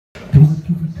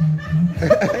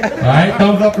Alright,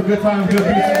 thumbs up for good times, good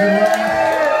pieces, good runs.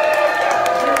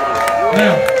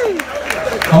 Now,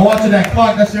 I'm watching that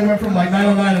clock, that shit went from like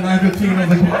 9:09 to 9:15. I was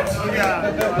like, what?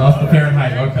 That's the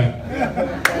Fahrenheit, okay.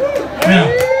 Now,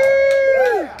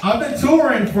 I've been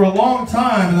touring for a long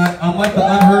time, and I'm like the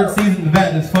unheard seasoned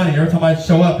vet. It's funny, every time I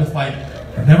show up, it's like,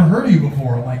 I've never heard of you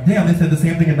before. I'm like, damn, they said the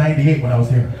same thing in '98 when I was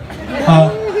here.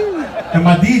 And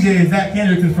my DJ is Zach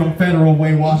Hendrickson from Federal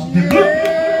Way, Washington.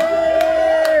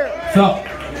 So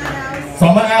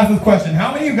I'm gonna ask this question.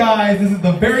 How many of you guys, this is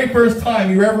the very first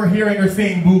time you're ever hearing or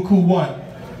seeing Bukue 1?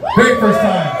 Very first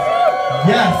time.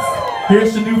 Yes.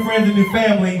 Here's your new friends and new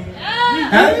family.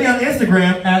 Add me on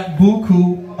Instagram at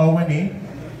BukueONE.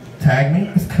 Tag me.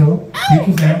 It's cool.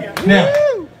 People's name. Now,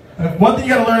 one thing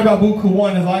you gotta learn about Bukue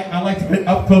 1 is I like to get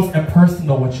up close and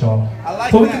personal with y'all.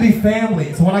 So we can be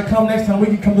family. So when I come next time, we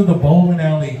can come to the bowling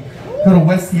alley. Go to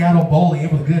West Seattle bowling.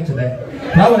 It was good today.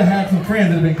 But I would have had some friends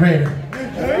that would have been greater.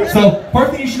 So,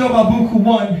 first thing you should know about Bukue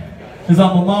 1 is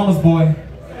I'm a mama's boy.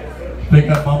 Big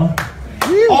up, mama.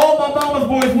 All my mama's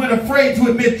boys weren't afraid to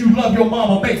admit you love your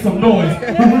mama. Make some noise.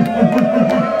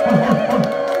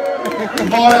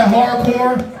 All that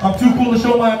hardcore, I'm too cool to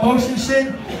show my emotion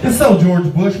shit. It's so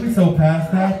George Bush. We so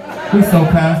past that. We so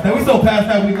past that. We so past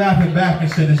that we laughing back and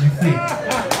shit, as you see.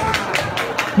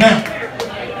 Now,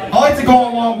 I like to go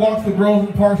on long walks with girls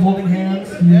in parks holding hands.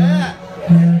 Yeah.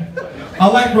 I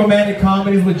like romantic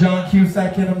comedies with John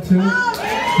Cusack in them too.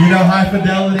 You know, High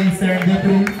Fidelity,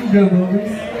 Serendipity, some good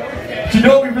movies. But you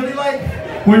know what we really like?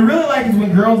 What we really like is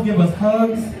when girls give us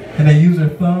hugs and they use their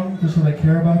thumb to show they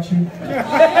care about you.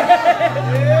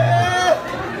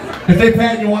 If they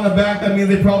pat you on the back, that means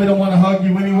they probably don't want to hug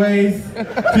you anyways.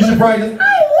 You should probably just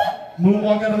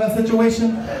moonwalk out of that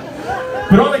situation.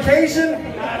 But on occasion,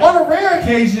 on a rare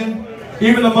occasion,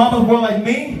 even a mama's boy like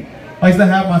me likes to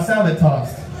have my salad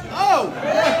tossed. Oh!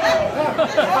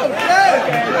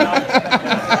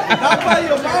 Not by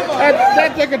your mama.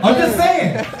 I'm just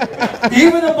saying.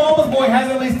 Even a mama's boy has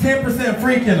at least 10%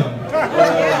 freak in him.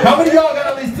 How many of y'all got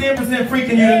at least 10% freak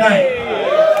in you tonight?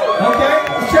 Okay,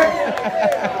 let's check it.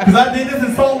 Because I did this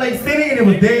in Salt Lake City and it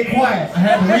was dead quiet. I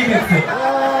had to remix it.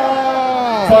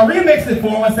 So I remixed it for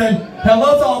him. I said,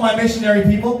 hello to all my missionary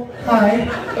people. Hi.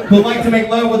 Who'd like to make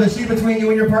love with a sheet between you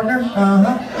and your partner?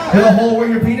 Uh-huh. There's a hole where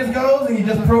your penis goes and you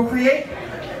just procreate?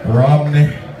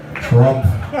 Romney. Trump.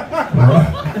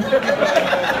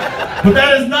 But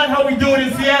that is not how we do it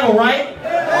in Seattle, right?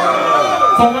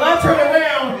 So when I turn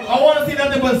around, I want to see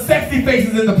nothing but sexy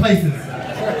faces in the places.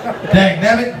 Dang,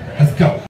 damn it. Let's go.